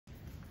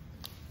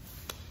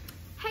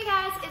Hey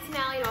guys, it's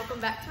Mallie and welcome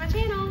back to my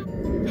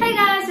channel. Hey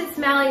guys, it's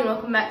Mallie and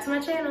welcome back to my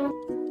channel.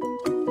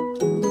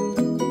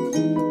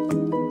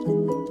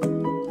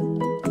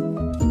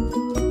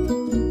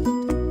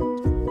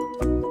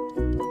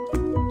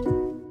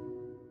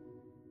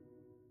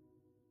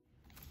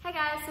 Hey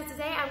guys, so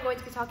today I'm going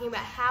to be talking about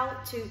how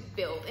to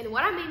build. And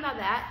what I mean by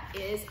that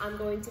is I'm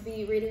going to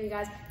be reading you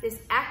guys this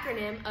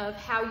acronym of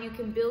how you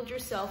can build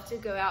yourself to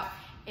go out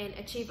and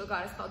achieve what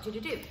God has called you to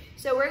do.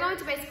 So we're going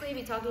to basically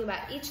be talking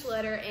about each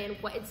letter and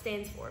what it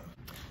stands for.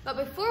 But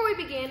before we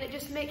begin,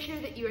 just make sure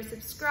that you are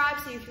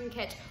subscribed so you can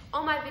catch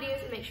all my videos,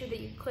 and make sure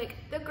that you click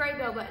the gray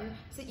bell button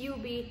so that you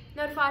will be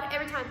notified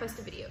every time I post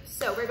a video.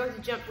 So we're going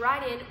to jump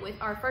right in with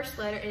our first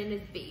letter, and it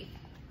is B.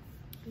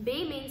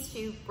 B means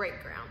to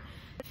break ground.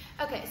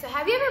 Okay, so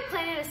have you ever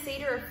planted a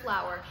seed or a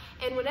flower,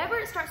 and whenever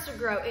it starts to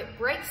grow, it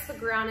breaks the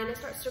ground and it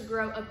starts to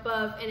grow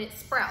above and it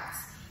sprouts?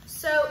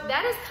 So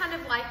that is kind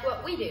of like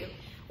what we do.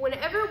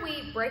 Whenever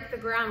we break the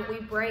ground, we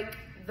break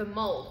the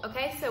mold,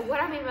 okay? So what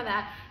I mean by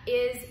that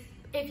is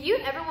if you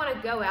ever want to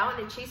go out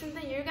and achieve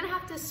something, you're going to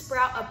have to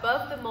sprout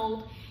above the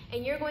mold,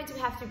 and you're going to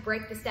have to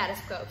break the status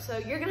quo. So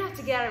you're going to have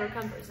to get out of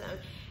your comfort zone.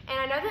 And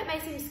I know that may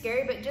seem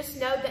scary, but just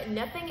know that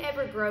nothing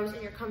ever grows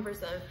in your comfort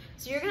zone.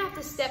 So you're going to have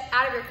to step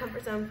out of your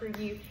comfort zone for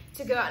you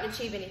to go out and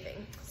achieve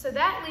anything. So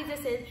that leads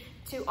us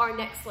into our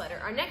next letter.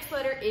 Our next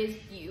letter is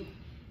U.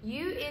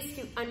 U is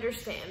to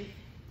understand.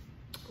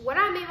 What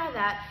I mean by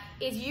that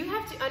is you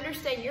have to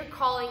understand your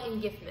calling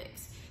and gift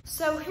mix.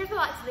 So here's what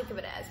I like to think of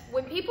it as.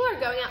 When people are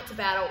going out to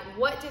battle,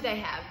 what do they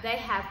have? They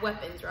have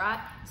weapons, right?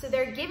 So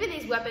they're given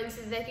these weapons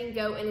so they can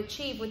go and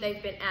achieve what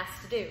they've been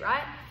asked to do,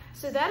 right?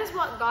 So that is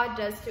what God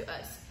does to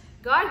us.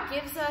 God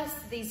gives us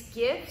these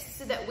gifts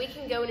so that we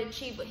can go and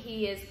achieve what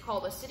He has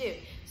called us to do.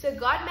 So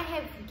God may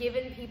have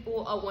given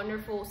people a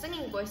wonderful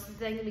singing voice so that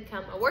they can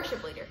become a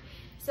worship leader.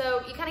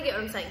 So you kind of get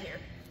what I'm saying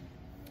here.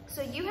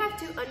 So you have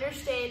to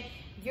understand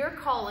your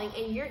calling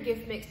and your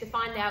gift mix to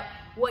find out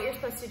what you're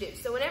supposed to do.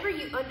 So whenever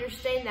you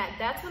understand that,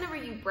 that's whenever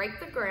you break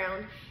the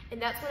ground,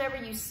 and that's whenever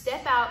you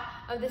step out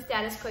of the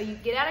status quo, you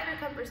get out of your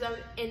comfort zone,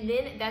 and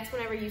then that's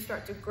whenever you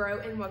start to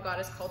grow in what God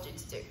has called you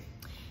to do.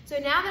 So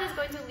now that is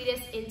going to lead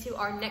us into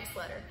our next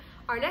letter.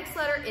 Our next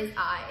letter is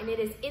I, and it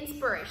is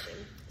inspiration.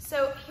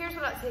 So here's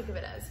what I think of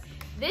it as.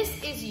 This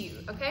is you,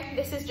 okay?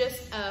 This is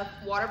just a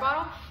water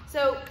bottle.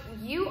 So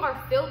you are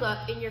filled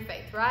up in your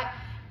faith, right?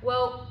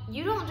 Well,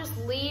 you don't just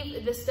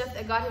leave the stuff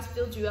that God has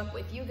filled you up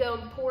with. You go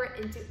and pour it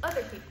into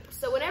other people.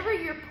 So whenever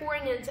you're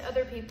pouring into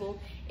other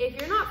people, if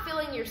you're not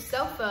filling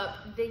yourself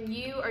up, then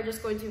you are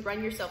just going to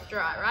run yourself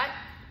dry, right?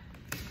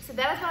 So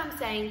that is what I'm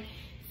saying.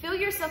 Fill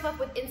yourself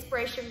up with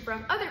inspiration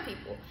from other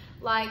people.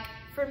 Like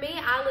for me,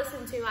 I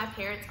listen to my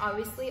parents,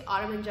 obviously,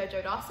 Autumn and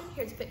JoJo Dawson.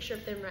 Here's a picture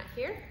of them right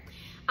here.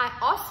 I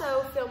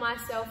also fill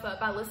myself up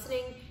by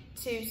listening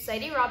to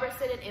Sadie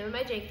Robertson and Emma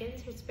Mae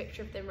Jenkins. Here's a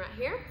picture of them right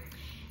here.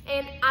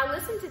 And I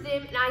listen to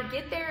them and I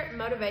get their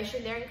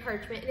motivation, their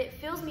encouragement, and it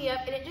fills me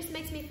up, and it just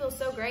makes me feel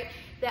so great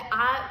that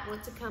I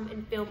want to come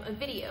and film a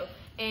video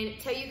and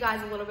tell you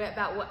guys a little bit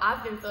about what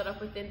I've been filled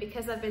up with them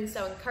because I've been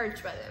so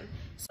encouraged by them.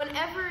 So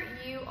whenever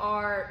you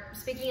are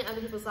speaking in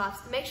other people's lives,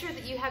 make sure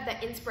that you have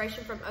that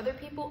inspiration from other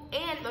people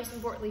and most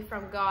importantly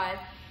from God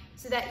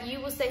so that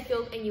you will stay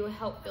filled and you will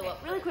help fill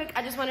up. Really quick,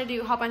 I just wanted to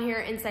hop on here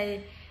and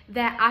say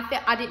that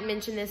I didn't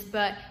mention this,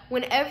 but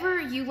whenever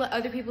you let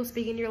other people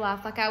speak into your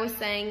life, like I was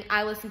saying,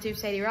 I listen to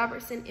Sadie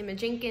Robertson, Emma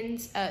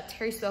Jenkins,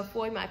 Terry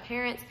Spellfoy, my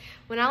parents.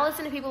 When I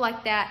listen to people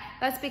like that,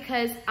 that's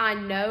because I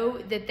know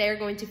that they're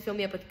going to fill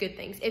me up with good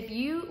things. If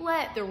you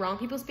let the wrong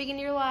people speak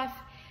into your life,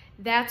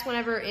 that's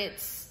whenever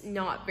it's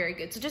not very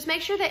good. So just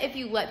make sure that if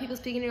you let people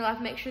speak into your life,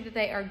 make sure that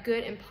they are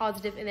good and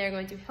positive and they're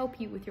going to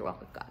help you with your walk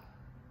with God.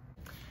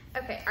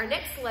 Okay, our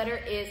next letter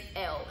is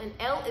L, and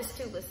L is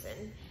to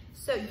listen.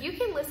 So you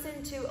can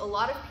listen to a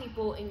lot of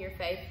people in your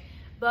faith,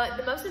 but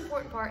the most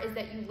important part is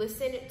that you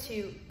listen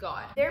to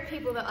God. There are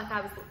people that, like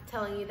I was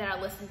telling you, that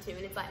I listen to,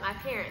 and it's like my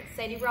parents,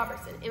 Sadie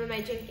Robertson, Emma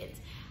Mae Jenkins.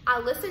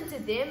 I listen to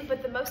them,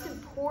 but the most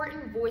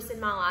important voice in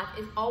my life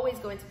is always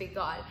going to be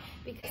God.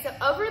 Because so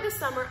over the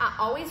summer, I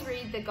always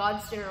read the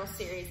God's General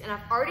series, and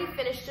I've already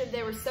finished them.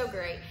 They were so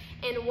great.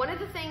 And one of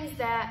the things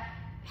that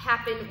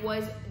happened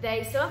was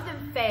some of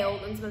them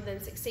failed and some of them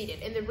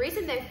succeeded. And the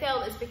reason they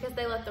failed is because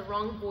they let the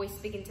wrong voice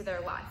speak into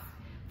their life.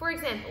 For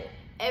example,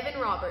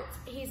 Evan Roberts,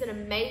 he's an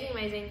amazing,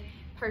 amazing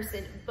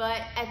person, but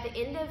at the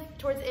end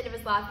towards the end of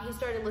his life, he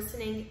started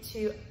listening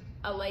to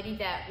a lady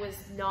that was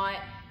not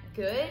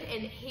good,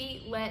 and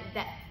he let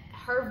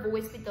her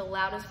voice be the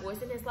loudest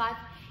voice in his life,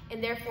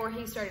 and therefore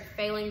he started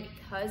failing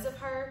because of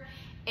her.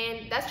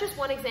 And that's just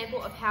one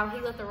example of how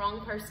he let the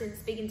wrong person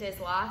speak into his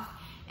life.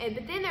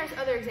 But then there's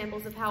other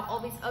examples of how all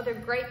these other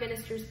great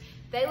ministers,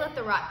 they let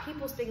the right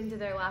people speak into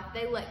their life.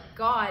 They let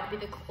God be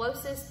the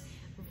closest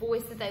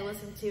voice that they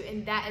listen to,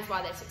 and that is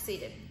why they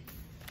succeeded.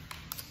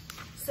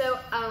 So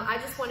I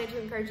just wanted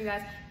to encourage you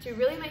guys to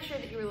really make sure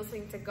that you are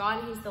listening to God,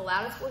 and He's the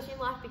loudest voice in your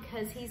life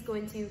because He's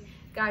going to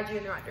guide you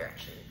in the right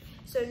direction.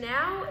 So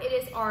now it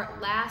is our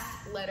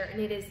last letter, and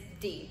it is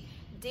D.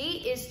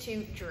 D is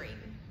to dream.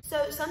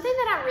 So something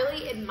that I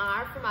really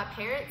admire from my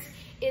parents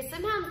is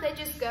sometimes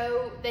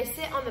they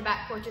sit on the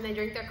back porch and they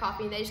drink their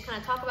coffee and they just kind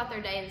of talk about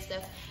their day and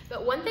stuff.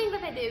 But one thing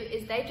that they do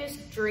is they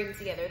just dream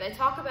together. They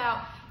talk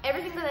about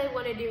everything that they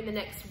want to do in the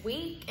next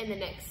week, in the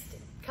next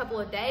couple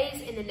of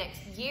days, in the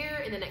next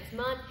year, in the next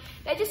month.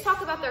 They just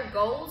talk about their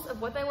goals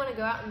of what they want to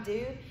go out and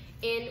do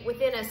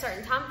within a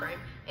certain time frame.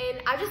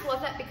 And I just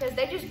love that because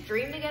they just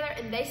dream together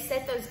and they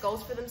set those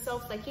goals for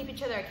themselves. They keep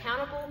each other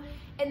accountable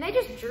and they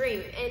just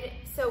dream. And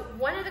so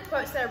one of the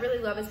quotes that I really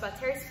love is by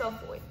Terry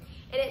Spellfoy.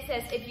 And it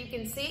says, if you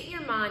can see it in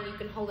your mind, you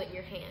can hold it in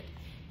your hand.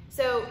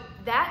 So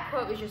that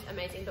quote was just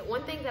amazing. But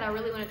one thing that I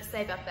really wanted to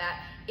say about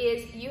that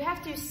is you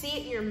have to see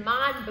it in your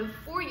mind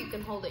before you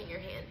can hold it in your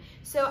hand.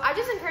 So I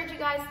just encourage you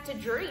guys to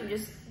dream.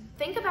 Just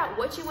think about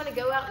what you want to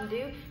go out and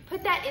do.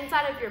 Put that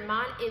inside of your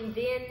mind and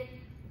then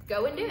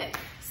go and do it.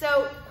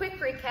 So quick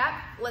recap,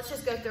 let's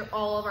just go through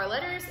all of our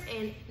letters.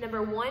 And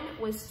number 1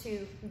 was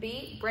to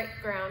B, break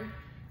ground.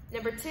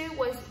 Number 2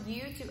 was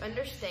U, to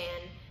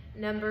understand.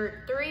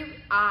 Number 3,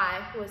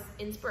 I, was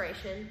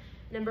inspiration.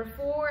 Number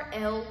 4,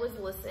 L, was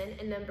listen.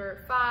 And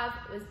number 5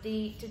 was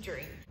D, to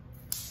dream.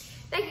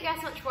 Thank you guys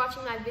so much for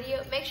watching my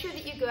video. Make sure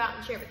that you go out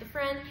and share it with a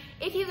friend.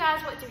 If you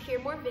guys want to hear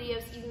more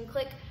videos, you can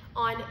click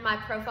on my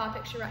profile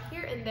picture right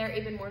here and there are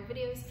even more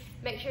videos.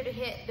 Make sure to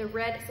hit the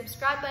red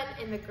subscribe button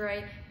and the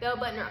gray bell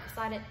button right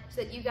beside it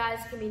so that you guys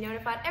can be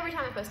notified every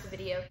time I post a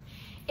video.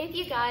 If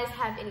you guys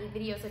have any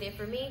videos idea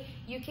for me,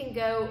 you can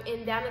go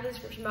down in the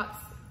description box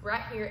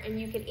right here and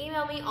you can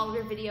email me all of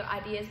your video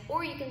ideas,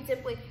 or you can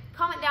simply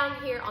comment down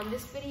here on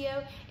this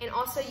video, and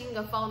also you can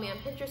go follow me on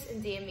Pinterest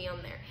and DM me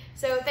on there.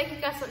 So thank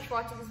you guys so much for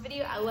watching this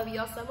video. I love you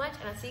all so much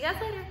and I'll see you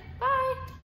guys later. Bye!